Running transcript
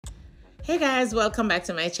Hey guys, welcome back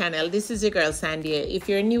to my channel. This is your girl Sandy. If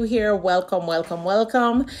you're new here, welcome, welcome,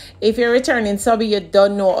 welcome. If you're returning, some of you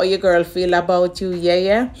don't know how your girl feel about you,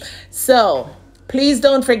 yeah. So please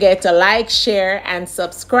don't forget to like, share, and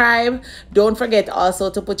subscribe. Don't forget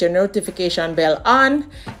also to put your notification bell on.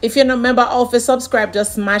 If you're not a member of the subscribe,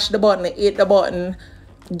 just smash the button, hit the button,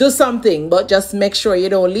 do something, but just make sure you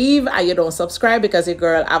don't leave and you don't subscribe, because your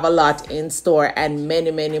girl have a lot in store and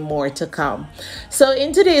many more to come. So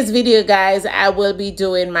in today's video, guys, I will be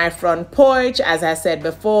doing my front porch. As I said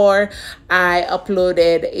before, I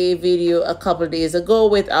uploaded a video a couple days ago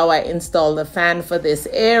with how I installed the fan for this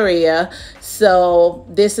area. So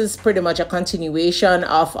this is pretty much a continuation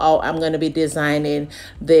of how I'm going to be designing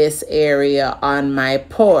this area on my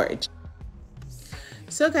porch.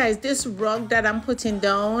 So guys, this rug that I'm putting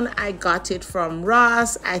down, I got it from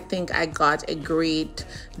Ross. I think I got a great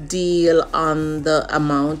deal on the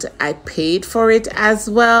amount I paid for it as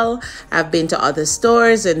well. I've been to other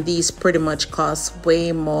stores and these pretty much cost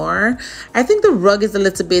way more. I think the rug is a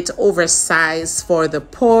little bit oversized for the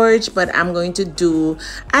porch, but I'm going to do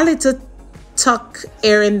a little tuck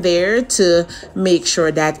here and there to make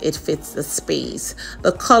sure that it fits the space.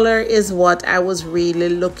 The color is what I was really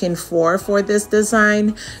looking for this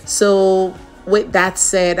design. So with that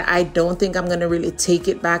said, I don't think I'm gonna really take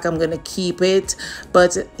it back. I'm gonna keep it,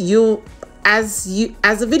 but as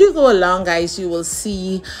the video go along, guys, you will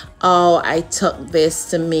see how I tuck this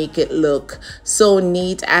to make it look so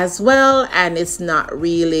neat as well, and it's not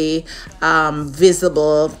really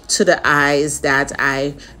visible to the eyes that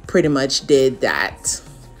I pretty much did that.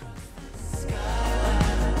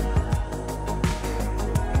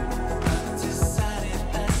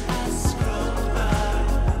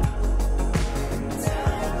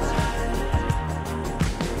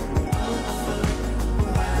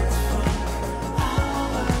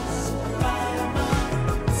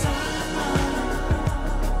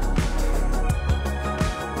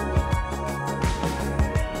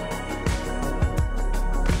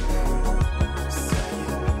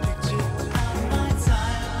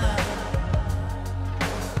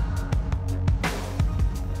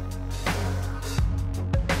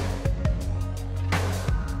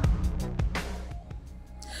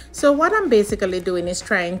 So what I'm basically doing is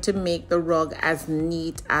trying to make the rug as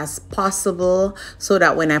neat as possible so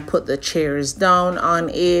that when I put the chairs down on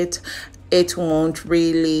it, it won't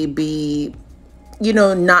really be, you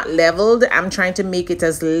know, not leveled. I'm trying to make it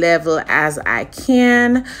as level as I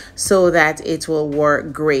can so that it will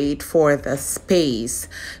work great for the space.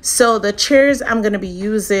 So the chairs I'm going to be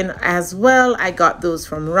using as well, I got those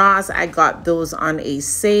from Ross. I got those on a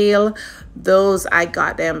sale. Those I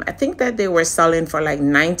got them, I think that they were selling for like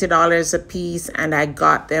 $90 a piece, and I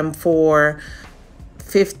got them for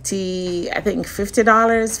 $50,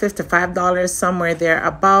 $55, somewhere there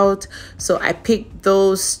about. So I picked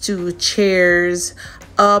those two chairs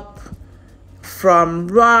up from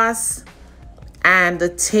Ross, and the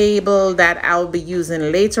table that I'll be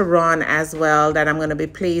using later on as well, that I'm going to be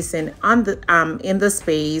placing on the in the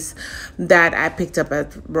space, that I picked up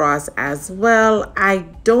at Ross as well. I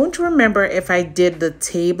don't remember if I did the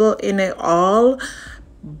table in it all,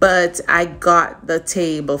 but I got the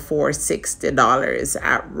table for $60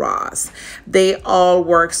 at Ross. They all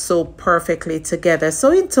work so perfectly together. So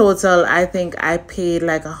in total, I think I paid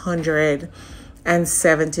like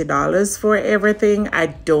 $170 for everything. I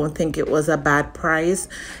don't think it was a bad price.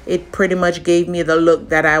 It pretty much gave me the look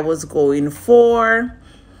that I was going for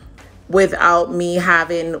without me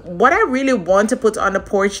having what I really want to put on the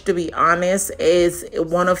porch, to be honest, is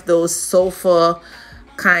one of those sofa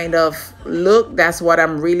kind of look. That's what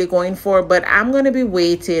I'm really going for, but I'm going to be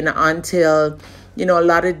waiting until, you know, a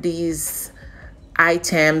lot of these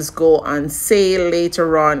items go on sale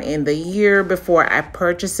later on in the year before I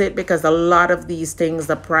purchase it, because a lot of these things,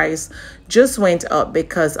 the price just went up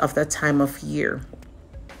because of the time of year.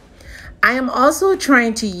 I am also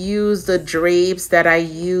trying to use the drapes that I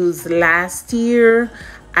used last year.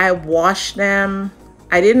 I washed them.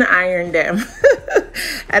 I didn't iron them.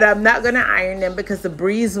 And I'm not going to iron them because the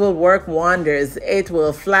breeze will work wonders. It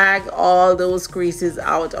will flag all those creases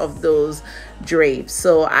out of those drapes.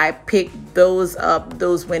 So I picked those up,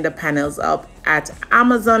 those window panels up at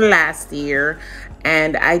Amazon last year.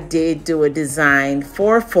 And I did do a design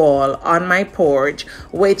for fall on my porch,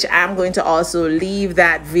 which I'm going to also leave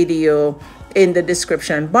that video in the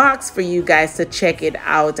description box for you guys to check it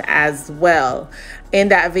out as well. In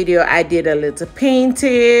that video, I did a little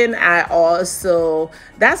painting.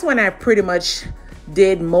 That's when I pretty much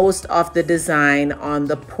did most of the design on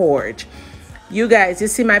the porch. You guys, you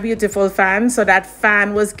see my beautiful fan? So that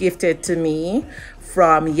fan was gifted to me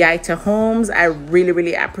from YitaHome. I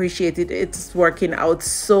really appreciate it. It's working out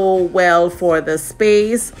so well for the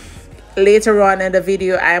space. Later on in the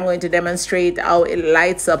video, I am going to demonstrate how it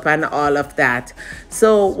lights up and all of that.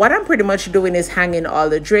 So what I'm pretty much doing is hanging all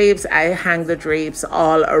the drapes. I hang the drapes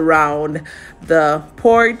all around the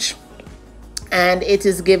porch, and it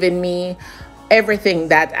is giving me everything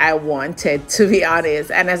that I wanted, to be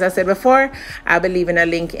honest. And as I said before, I'll be leaving a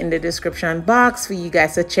link in the description box for you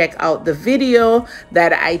guys to check out the video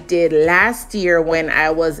that I did last year when I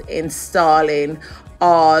was installing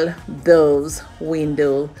all those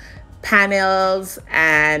window panels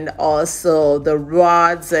and also the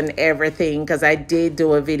rods and everything, because I did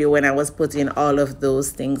do a video when I was putting all of those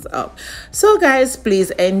things up. So guys, please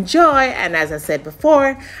enjoy, and as I said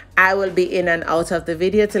before, I will be in and out of the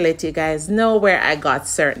video to let you guys know where I got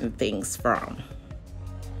certain things from.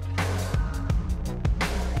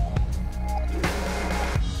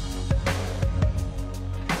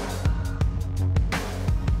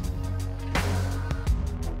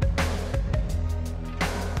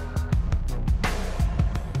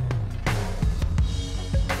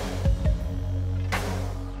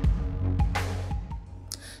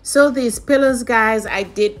 So these pillows, guys, I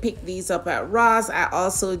did pick these up at Ross. I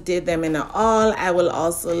also did them in a haul. I will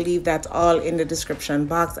also leave that all in the description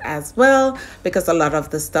box as well, because a lot of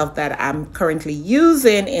the stuff that I'm currently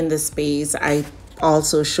using in the space, I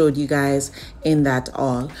also showed you guys in that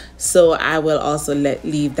haul. So I will also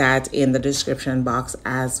leave that in the description box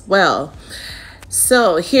as well.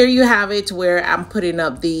 So here you have it, where I'm putting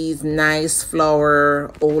up these nice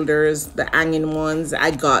flower holders, the hanging ones.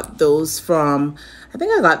 I got those from, I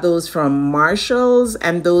think I got those from Marshall's,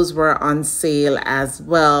 and those were on sale as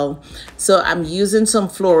well. So I'm using some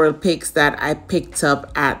floral picks that I picked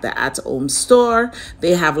up at the YitaHome store.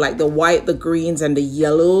 They have like the white, the greens, and the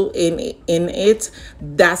yellow in it.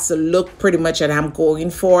 That's the look pretty much that I'm going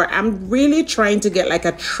for. I'm really trying to get like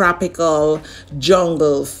a tropical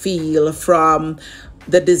jungle feel from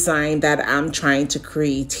the design that I'm trying to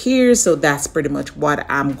create here. So that's pretty much what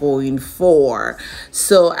I'm going for.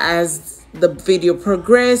 So as the video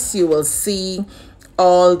progresses, you will see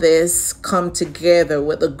all this come together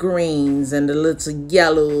with the greens and the little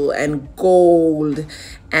yellow and gold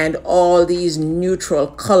and all these neutral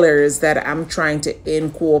colors that I'm trying to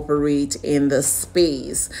incorporate in the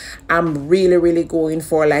space. I'm really going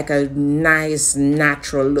for like a nice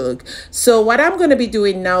natural look. So what I'm going to be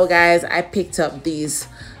doing now, guys, I picked up these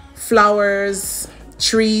flowers,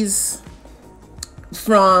 trees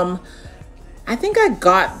from, I think I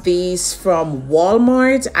got these from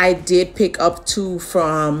Walmart. I did pick up 2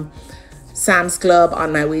 from Sam's Club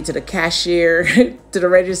on my way to the cashier, to the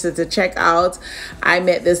register to check out. I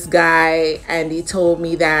met this guy and he told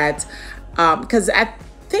me that, because I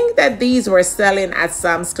think that these were selling at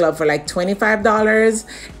Sam's Club for like $25,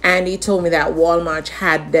 and he told me that Walmart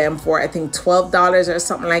had them for I think $12 or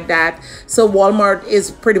something like that. So Walmart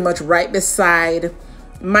is pretty much right beside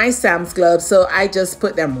my Sam's Club, so I just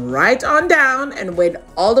put them right on down and went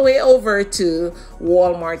all the way over to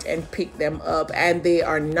Walmart and picked them up, and they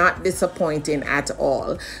are not disappointing at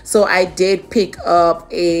all. So I did pick up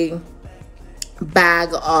a bag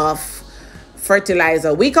of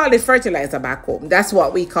fertilizer. We call it fertilizer back home. That's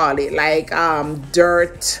what we call it, like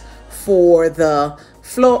dirt for the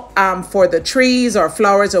for the trees or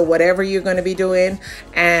flowers or whatever you're going to be doing.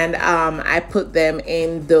 And I put them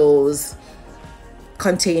in those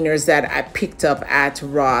containers that I picked up at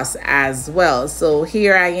Ross as well. So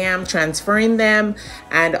here I am transferring them,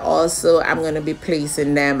 and also I'm going to be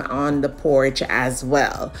placing them on the porch as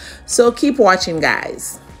well. So keep watching,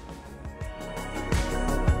 guys.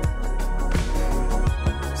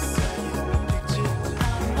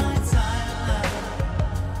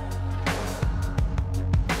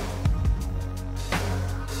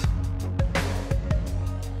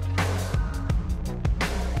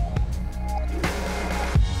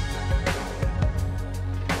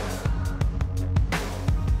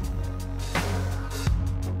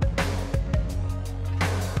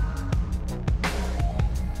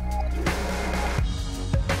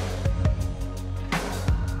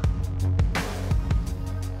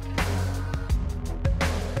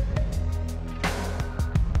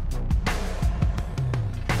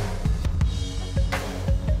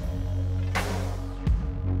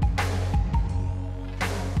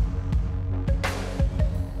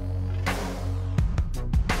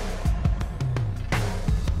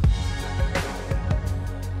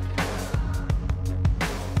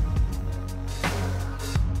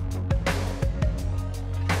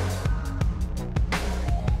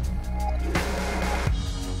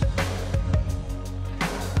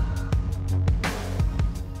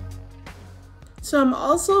 So I'm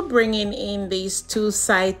also bringing in these two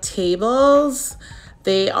side tables.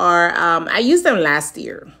 They are, I used them last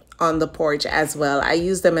year on the porch as well. I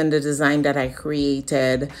used them in the design that I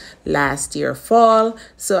created last year fall.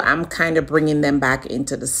 So I'm kind of bringing them back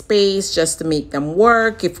into the space just to make them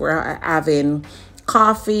work if we're having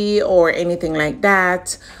coffee or anything like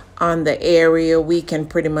that on the area. We can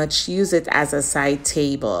pretty much use it as a side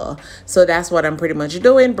table. So that's what I'm pretty much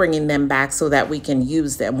doing, bringing them back so that we can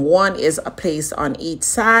use them. One is a place on each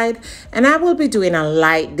side, and I will be doing a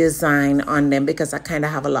light design on them because I kind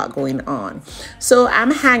of have a lot going on. So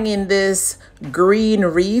I'm hanging this green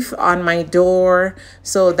reef on my door.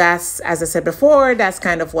 So that's, as I said before, that's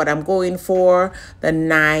kind of what I'm going for, the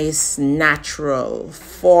nice natural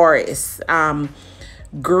forest,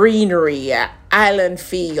 greenery, island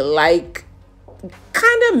feel, like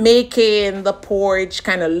kind of making the porch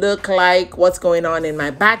kind of look like what's going on in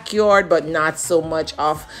my backyard, but not so much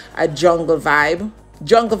of a jungle vibe,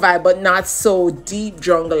 but not so deep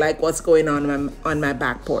jungle like what's going on my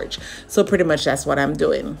back porch. So pretty much that's what I'm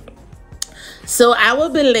doing. So I will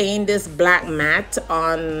be laying this black mat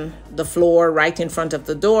on the floor right in front of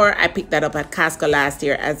the door. I picked that up at Costco last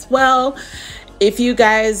year as well. If you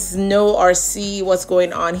guys know or see what's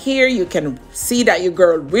going on here, you can see that your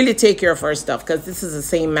girl really take care of her stuff, because this is the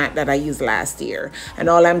same mat that I used last year. And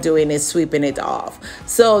all I'm doing is sweeping it off.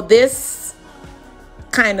 So this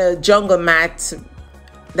kind of jungle mat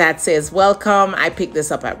that says welcome, I picked this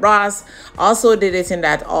up at Ross. Also did it in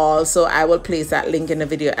that all. So I will place that link in the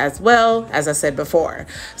video as well, as I said before.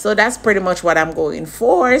 So that's pretty much what I'm going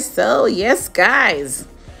for. So yes, guys.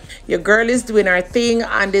 Your girl is doing her thing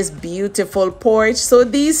on this beautiful porch. So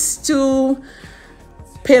these two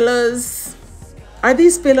pillars, are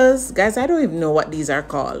these pillars? Guys, I don't even know what these are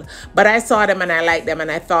called. But I saw them and I liked them,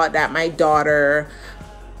 and I thought that my daughter,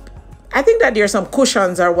 I think that there's some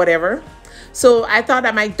cushions or whatever. So I thought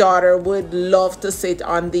that my daughter would love to sit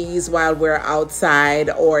on these while we're outside,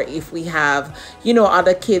 or if we have, you know,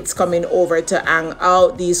 other kids coming over to hang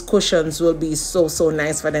out, these cushions will be so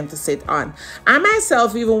nice for them to sit on. I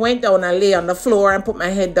myself even went down and lay on the floor and put my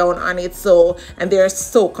head down on it, and they're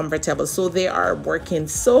so comfortable. So they are working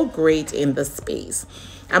so great in the space.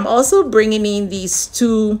 I'm also bringing in these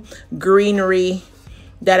two greenery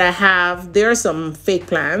that I have. There are some fake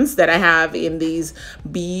plants that I have in these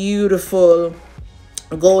beautiful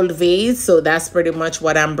gold vase. So that's pretty much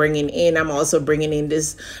what I'm bringing in. I'm also bringing in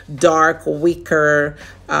this dark wicker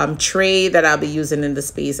tray that I'll be using in the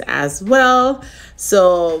space as well.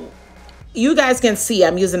 So you guys can see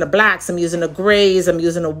I'm using the blacks, I'm using the grays, I'm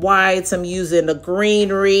using the whites, I'm using the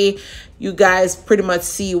greenery. You guys pretty much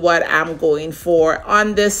see what I'm going for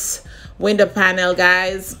on this window panel,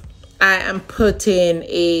 guys. I am putting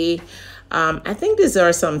a, I think these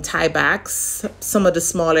are some tie backs, some of the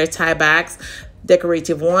smaller tie backs,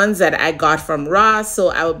 decorative ones that I got from Ross. So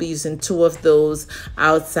I will be using two of those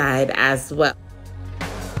outside as well.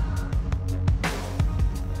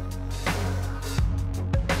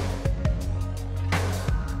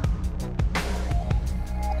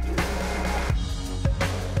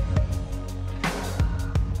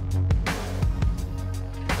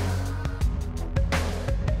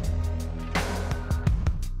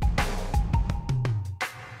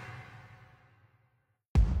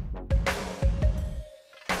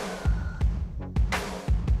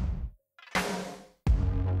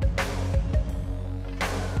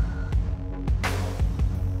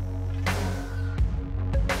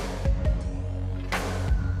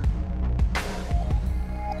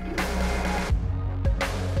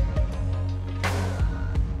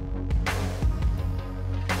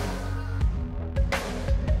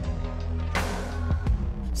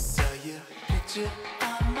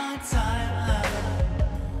 On my timeline.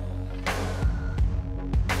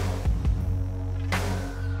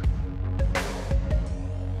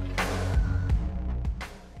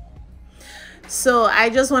 So I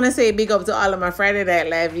just want to say big up to all of my Friday Night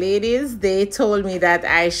Live ladies. They told me that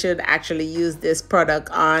I should actually use this product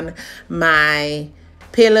on my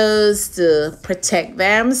pillows to protect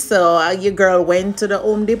them. So your girl went to the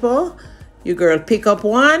Home Depot. Your girl pick up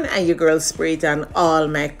one and your girl spray it on all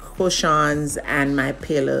my cushions and my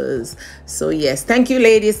pillows. So yes, thank you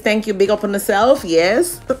ladies. Thank you. Big up on yourself.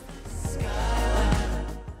 Yes.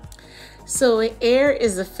 So here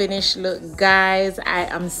is the finished look, guys. I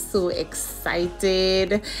am so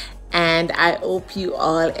excited. And I hope you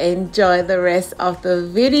all enjoy the rest of the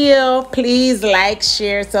video. Please like,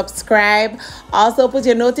 share, subscribe. Also put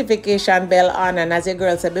your notification bell on. And as your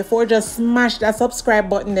girl said before, just smash that subscribe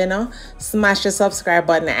button, you know. Smash the subscribe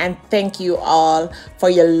button. And thank you all for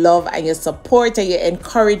your love and your support and your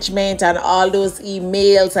encouragement and all those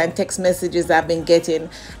emails and text messages I've been getting.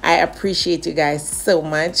 I appreciate you guys so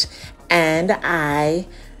much. And I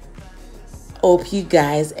hope you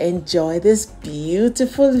guys enjoy this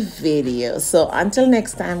beautiful video. So until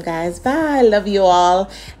next time, guys, bye. Love you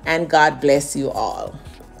all and God bless you all.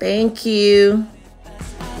 Thank you.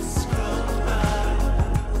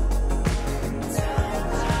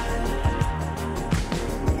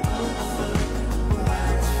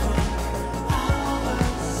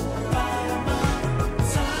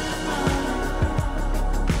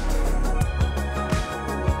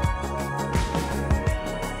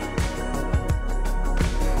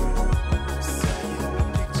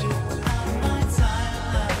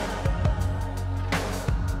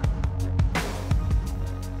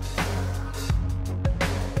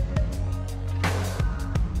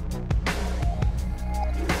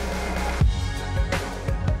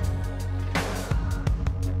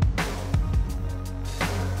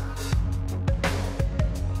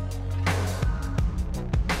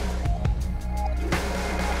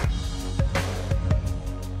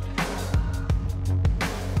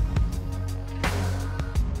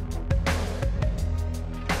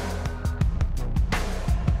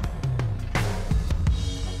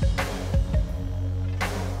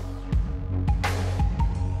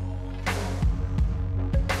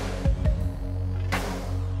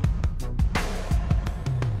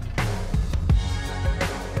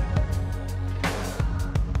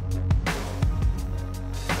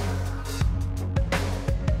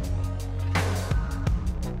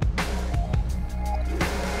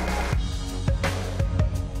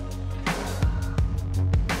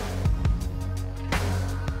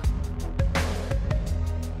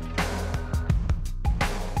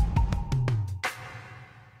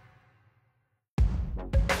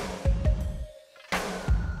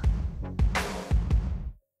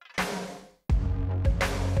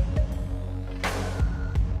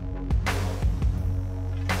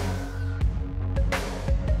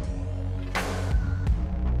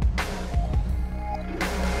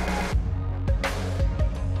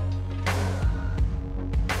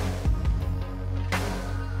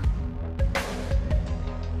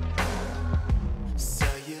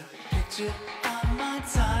 On my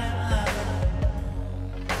timeline.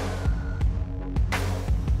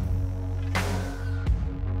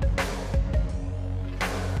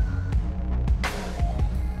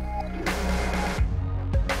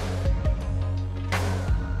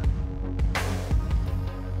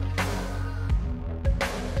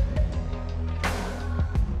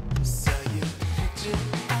 Saw your picture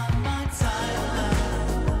on my timeline.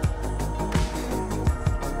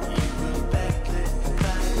 You were backlit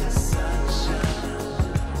by the sunshine.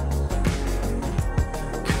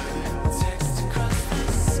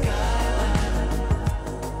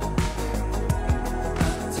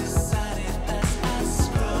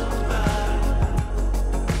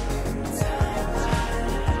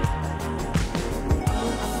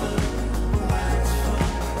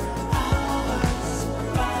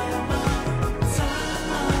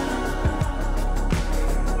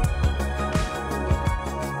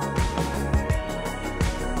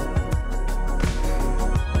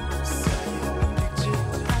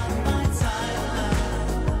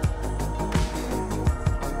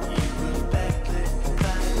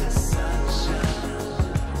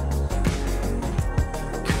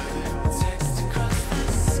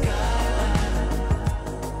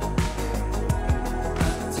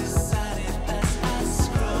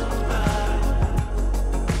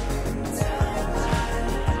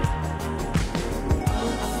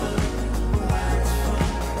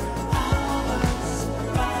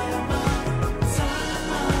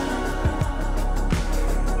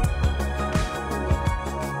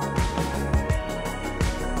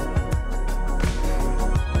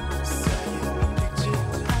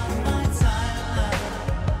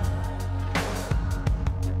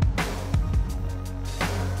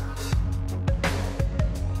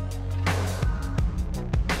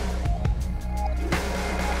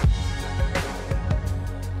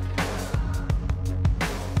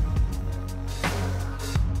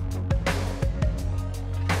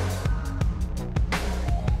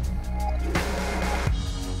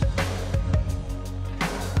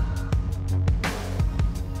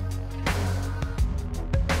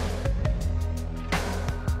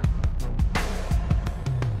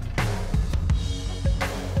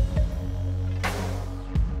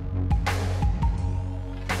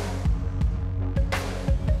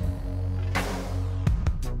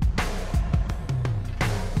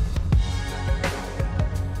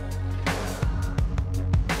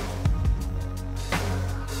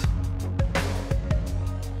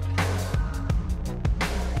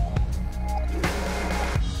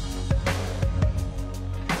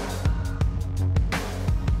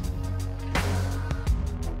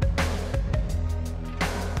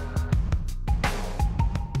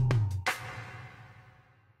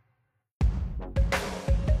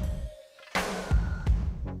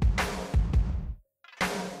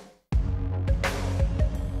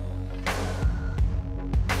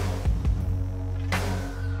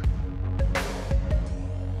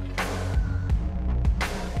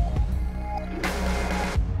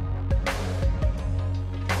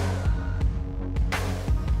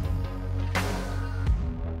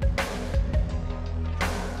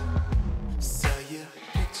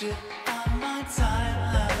 picture